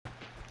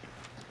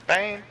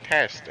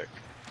Fantastic.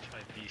 My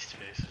beast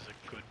face is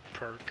a good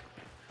perk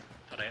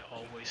that I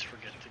always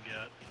forget to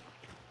get.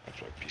 That's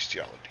why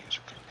bestiality is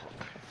a good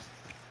perk.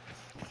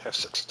 Have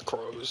sex with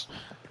crows.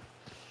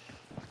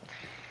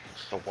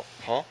 The what?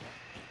 Huh?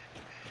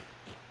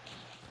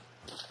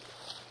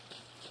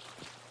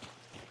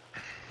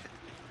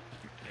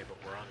 Okay, but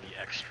we're on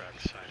the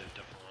extract side of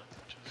Devant,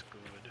 which is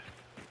good.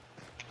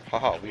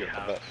 Haha, And we are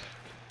have the best.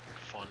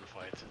 fun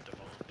fights in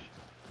Devant.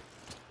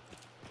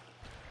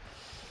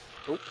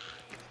 Oh.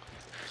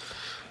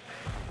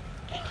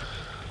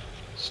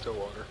 Still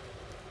water.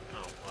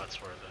 Oh, well, that's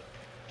where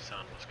the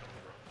sound was coming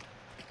from.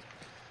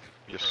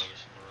 Yes. Throw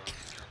this in the road.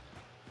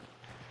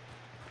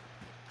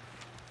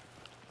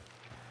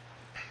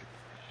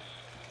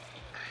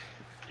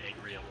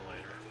 Angry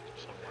emulator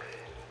somewhere.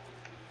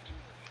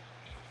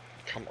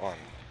 Come on.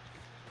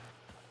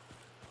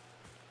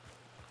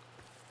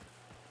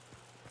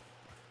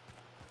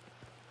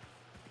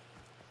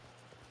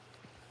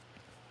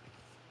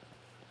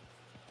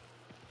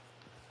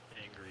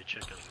 Angry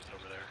chickens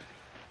over there.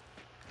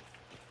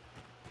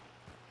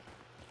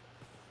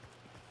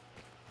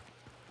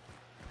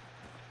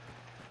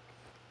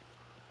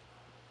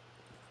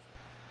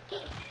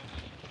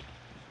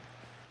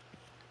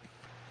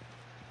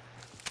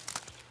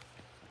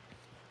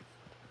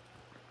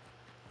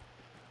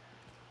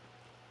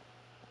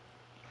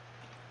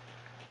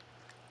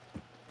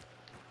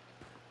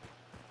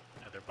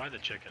 Yeah, they're by the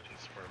chickens,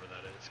 wherever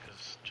that is,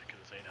 because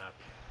chickens ain't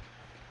happy.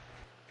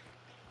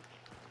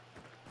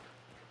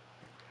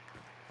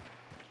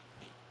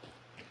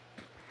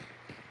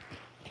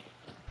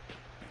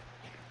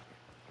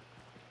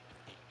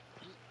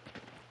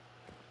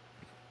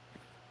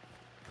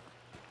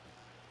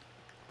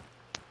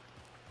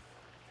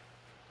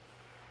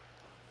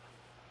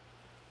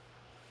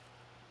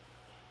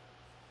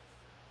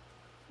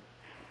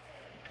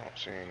 I don't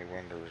see any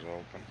windows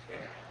open.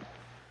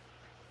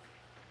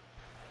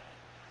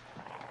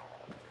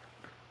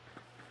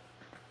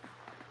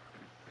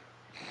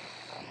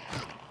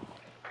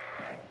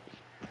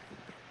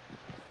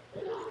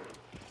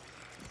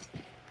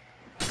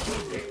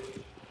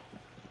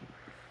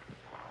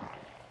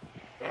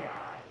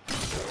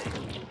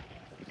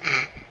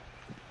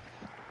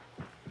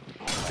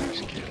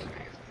 Just kidding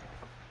me.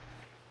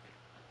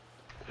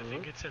 I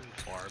think it's in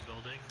Far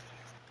Building.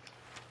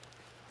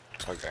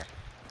 Okay.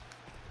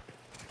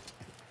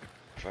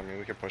 So I mean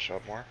we can push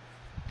up more?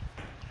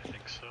 I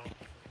think so.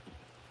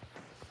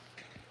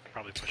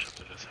 Probably push up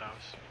to this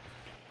house.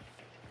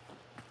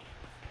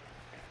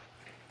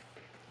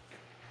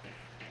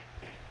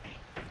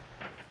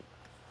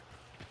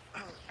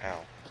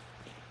 Ow.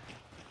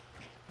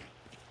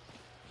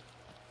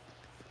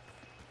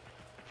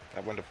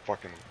 That window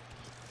fucking...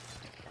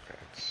 Okay,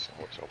 it's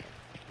open.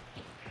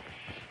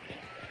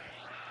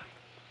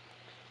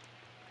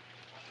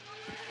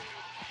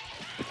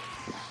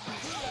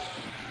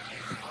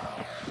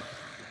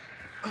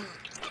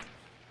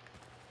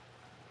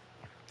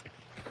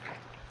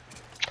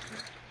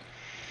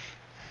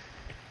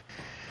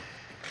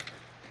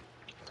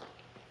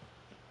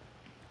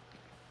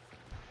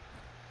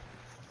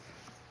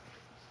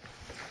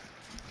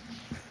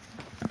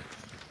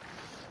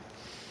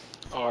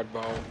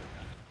 Oddball.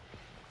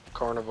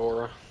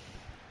 Carnivora.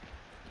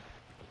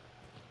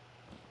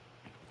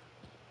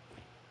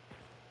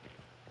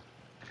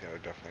 Yeah, they're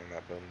definitely in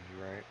that building,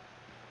 you're right.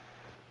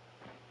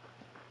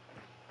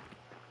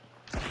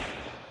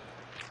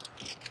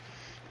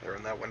 They're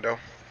in that window.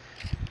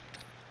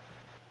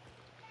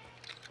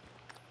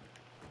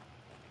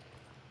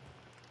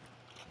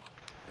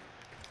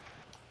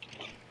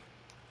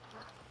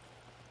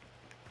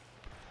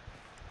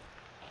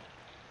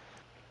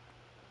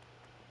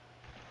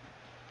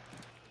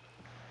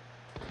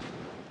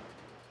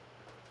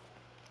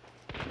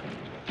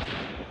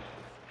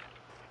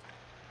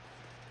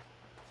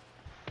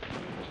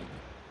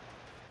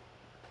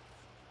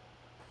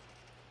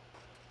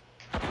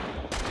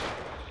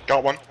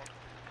 Got one.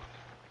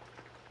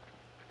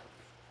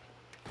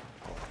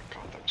 Oh my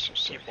god, that was so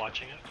sick. Keep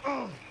watching it.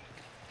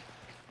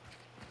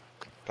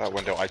 That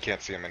window, I can't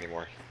see him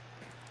anymore.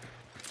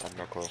 I have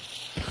no clue.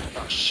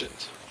 Oh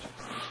shit.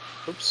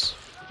 Oops.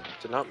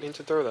 Did not mean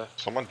to throw that.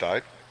 Someone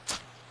died?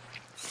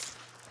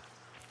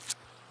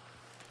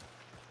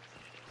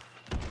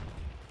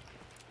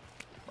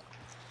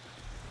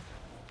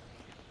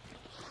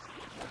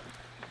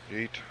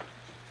 Yeet.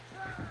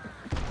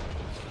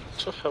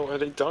 What the hell are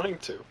they dying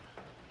to?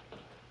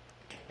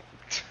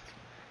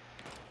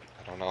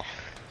 I don't know.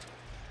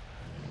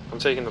 I'm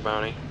taking the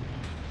bounty.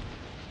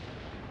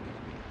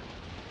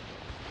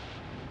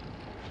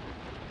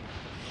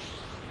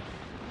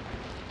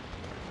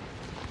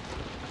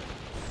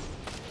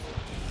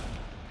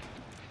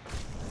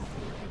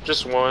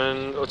 Just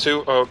one or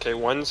two. Oh, okay,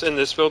 one's in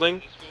this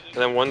building,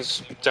 and then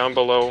one's down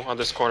below on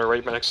this corner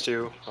right next to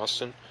you,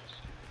 Austin.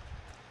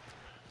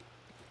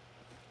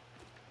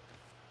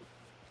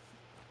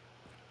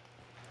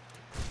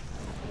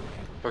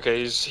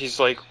 Okay, he's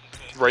like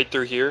right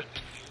through here.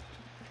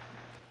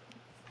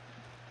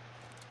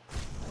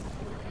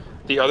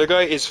 The other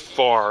guy is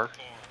far.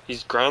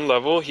 He's ground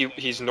level.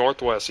 He's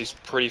northwest. He's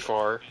pretty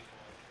far.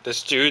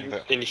 This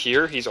dude in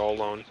here, he's all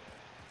alone.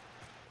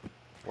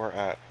 Where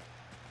at?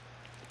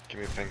 Give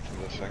me a ping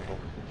from this angle.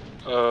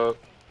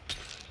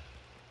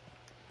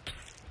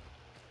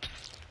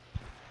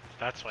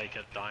 That's why you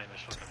kept dying.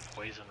 There's fucking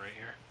poison right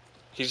here.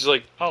 He's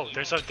like. Oh,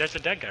 there's a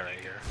dead guy right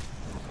here.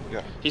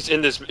 Yeah. He's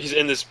in this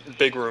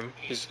big room.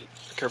 He's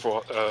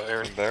careful,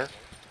 Aaron. In there?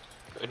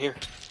 In here.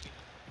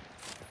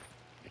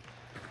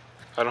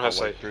 I don't have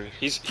sight.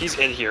 He's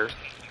in here.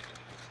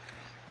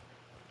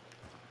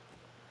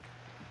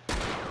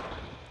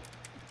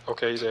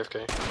 Okay, he's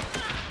AFK.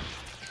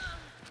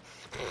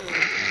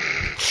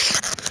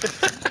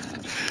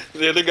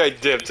 The other guy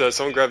dipped.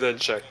 Someone grab that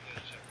and check.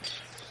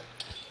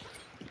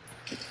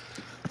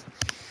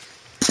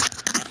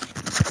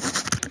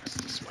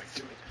 What's Mike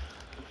doing?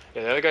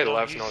 Yeah, the other guy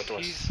left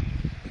northwest.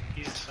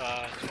 He's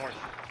north.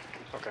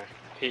 Okay.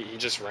 He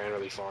just ran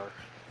really far.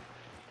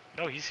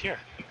 No, he's here.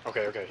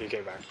 Okay, he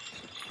came back.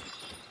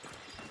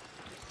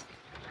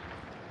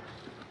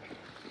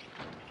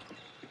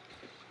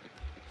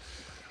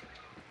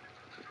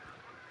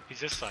 He's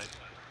this side.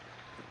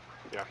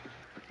 Yeah,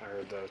 I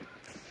heard that.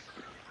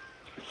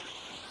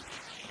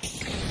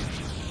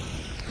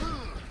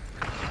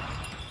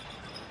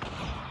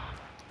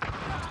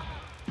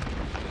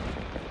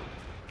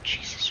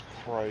 Jesus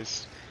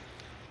Christ.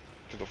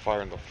 To the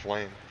fire and the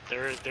flame.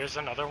 There's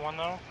another one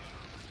though.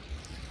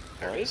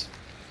 There is?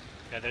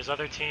 Yeah, there's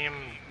other team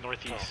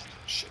northeast. Oh,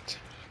 shit.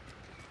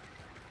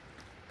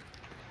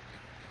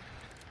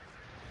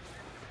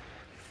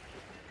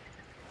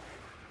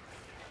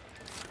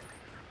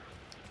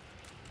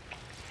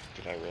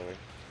 Did I really?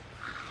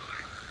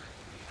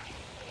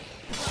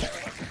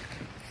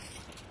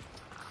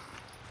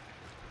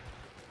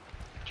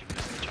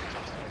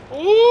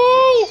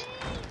 Ooh!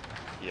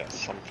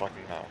 Yes, I'm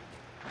fucking now.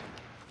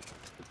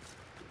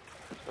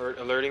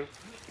 Alerting.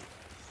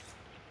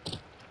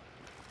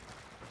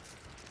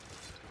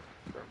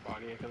 For a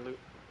body I can loot.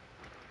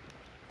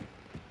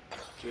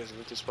 Do you guys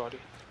loot this body?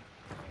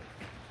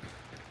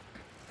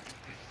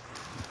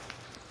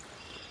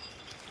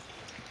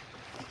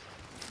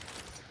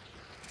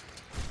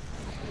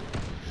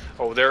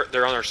 Oh,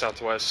 they're on our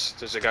southwest.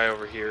 There's a guy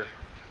over here.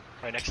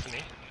 Right next to me.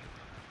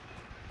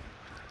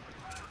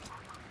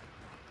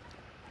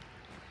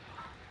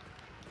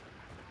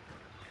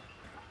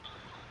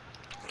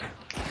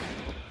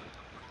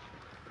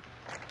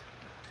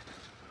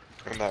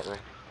 In that room.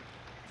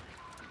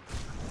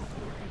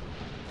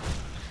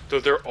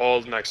 Dude, they're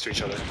all next to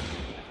each other.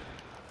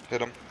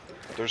 Hit him.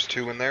 There's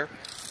two in there.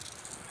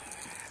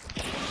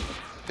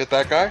 Hit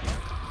that guy.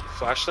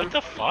 Flash them. What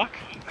the fuck?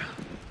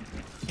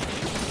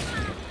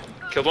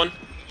 Killed one.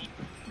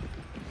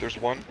 There's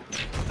one.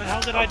 What the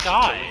hell did I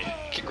die?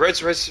 Res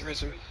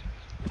him.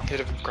 Hit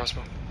a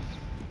crossbow.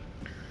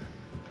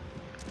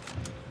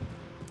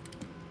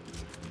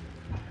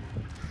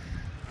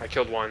 I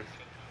killed one.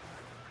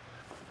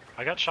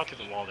 I got shot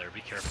through the wall there.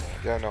 Be careful.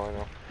 Yeah, I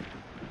know.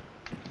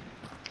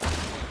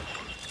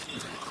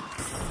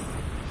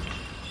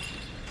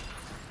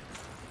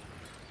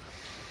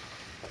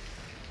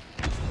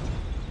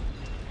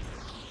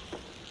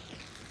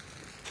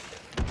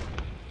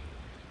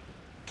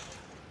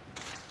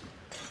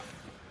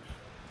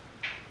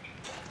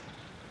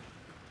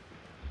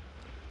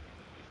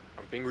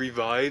 I'm being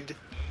revived.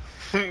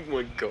 Oh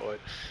my god.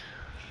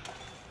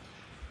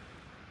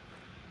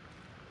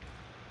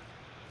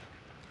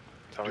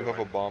 I do have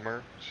a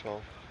bomber,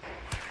 so.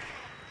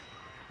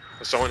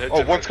 Someone hit.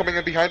 Oh, one's coming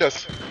in behind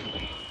us.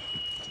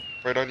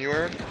 Right on you,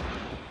 Aaron.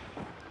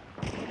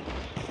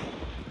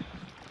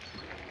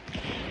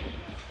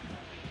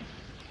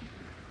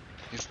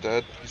 He's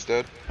dead.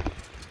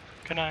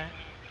 Good night.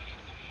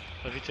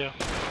 Love you too.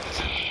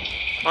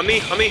 On me.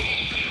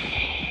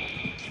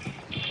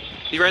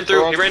 He ran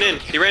through.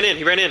 He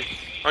ran in.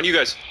 On you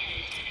guys.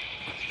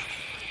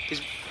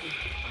 He's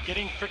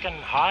Getting freaking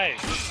high.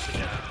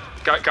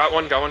 got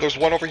one. There's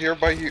one over here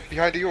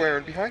behind you,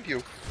 Aaron. Behind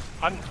you.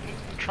 I'm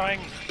trying.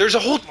 There's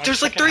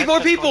like 3 more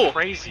people.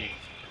 Crazy.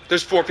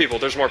 There's 4 people.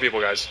 There's more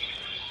people, guys.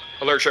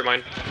 Alert, shirt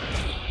mine.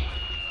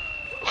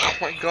 Oh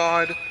my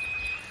god.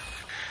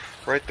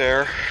 Right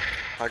there.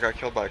 I got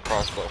killed by a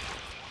crossbow.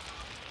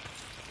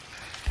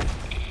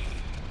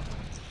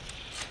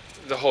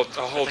 The whole It's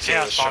a team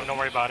chaos is bomb. shot. Don't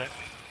worry about it.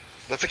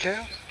 That's a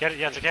chaos? Get it?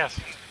 Yeah, it's a chaos.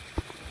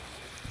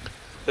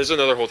 There's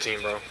another whole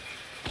team, bro.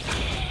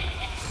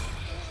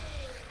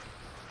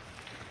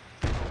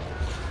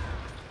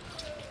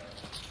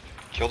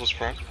 Killed his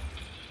friend.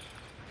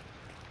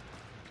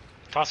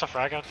 Toss a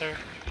frag out there.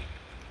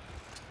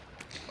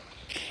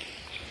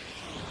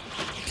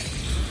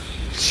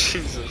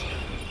 Jesus.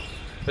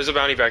 There's a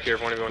bounty back here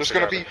if one of you wants There's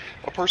to gonna grab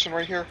be a person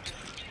right here.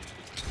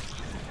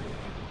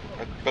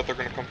 I bet they're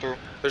gonna come through. it.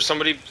 There's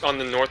somebody on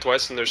the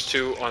northwest and there's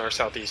 2 on our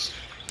southeast.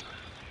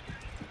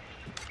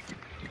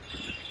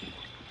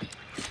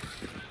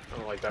 I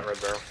don't like that red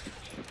barrel.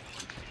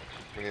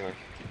 Me neither.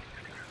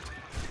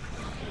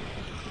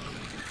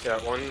 Yeah,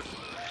 one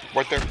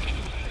Right there.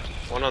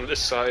 on this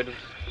side.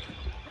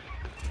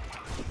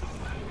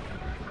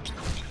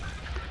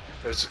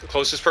 There's the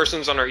closest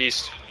person's on our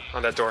east,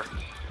 on that door.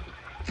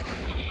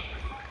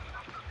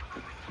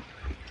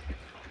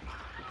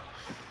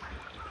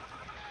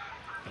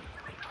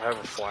 I have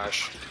a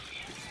flash.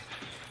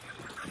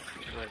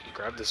 Can I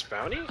grab this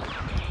bounty?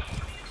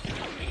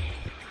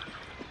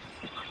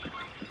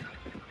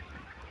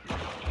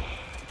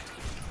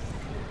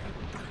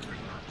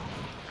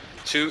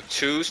 Two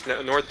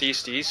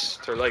northeast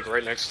east. They're like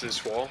right next to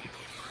this wall.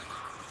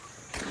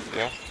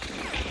 Yeah.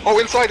 Oh,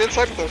 inside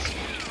with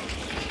us.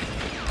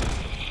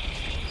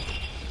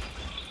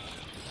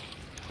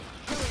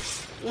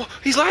 Whoa,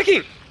 he's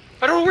lagging!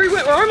 I don't know where he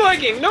went, or I'm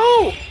lagging!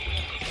 No!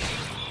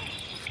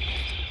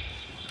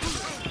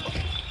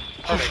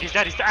 Okay, he's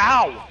dead, he's dead.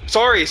 Ow!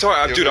 Sorry,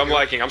 Yo, dude, yo, I'm yo.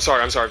 lagging. I'm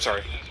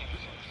sorry.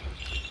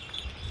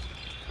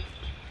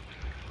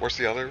 Where's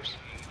the others?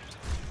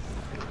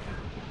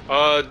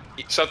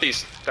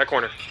 Southeast, that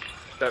corner.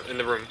 That, in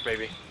the room,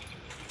 maybe.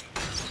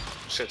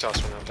 Just gonna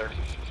toss one out there.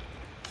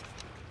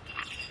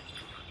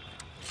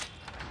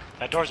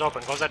 That door's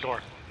open, close that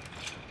door.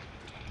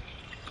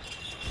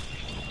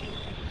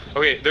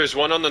 Okay, there's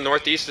one on the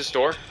northeast, this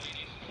door.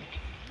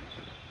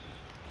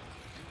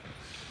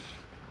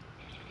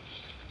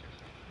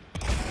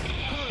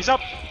 He's up!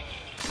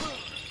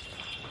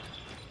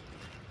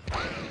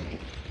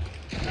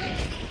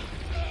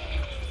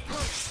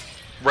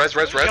 Res.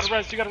 You gotta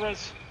res, you gotta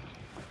res.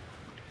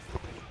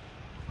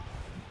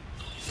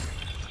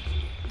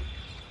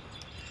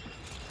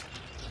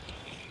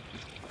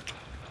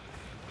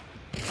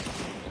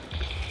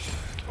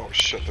 Oh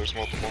shit, there's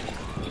multiple.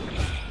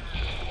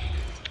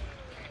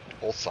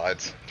 Both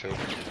sides, too.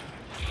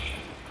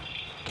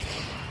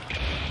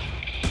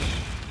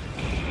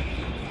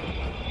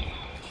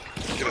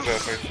 Get his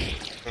ass,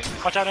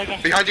 Nathan. Watch out,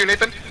 Nathan. Behind you,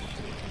 Nathan!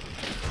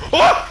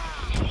 Oh!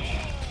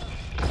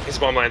 He's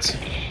bomb mines.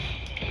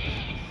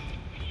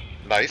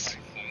 Nice.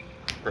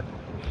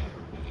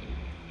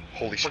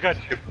 Holy shit. We're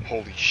good.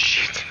 Holy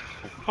shit.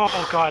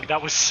 Oh god,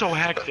 that was so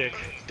hectic.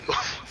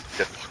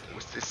 That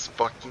was this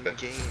fucking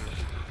game.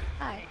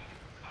 Hi.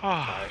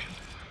 Oh,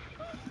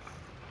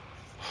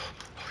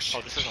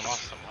 shit. this isn't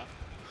awesome, huh?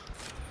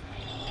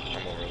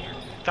 I'm over there.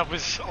 That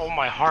was, oh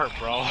my heart,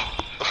 bro.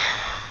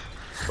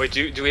 Wait,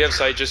 do we have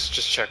sight? Just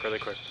check really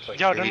quick. Like,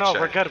 Yo, we no, need no,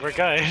 check. we're good, we're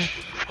good.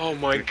 oh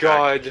my Good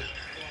god.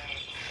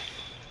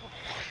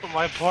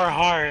 My poor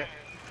heart.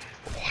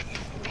 What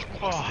the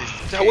fuck was Oh,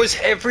 this? That was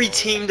every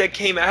team that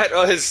came at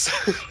us.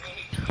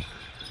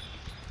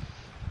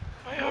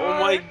 Oh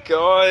my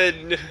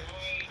god.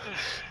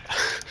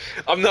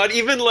 I'm not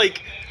even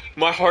like,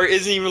 my heart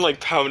isn't even like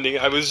pounding.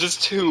 I was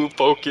just too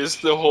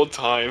focused the whole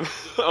time.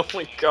 Oh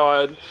my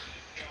god.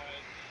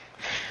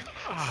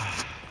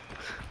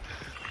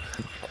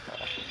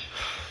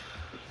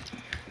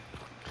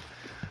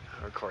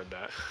 Record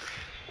that.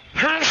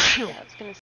 Yeah, I was gonna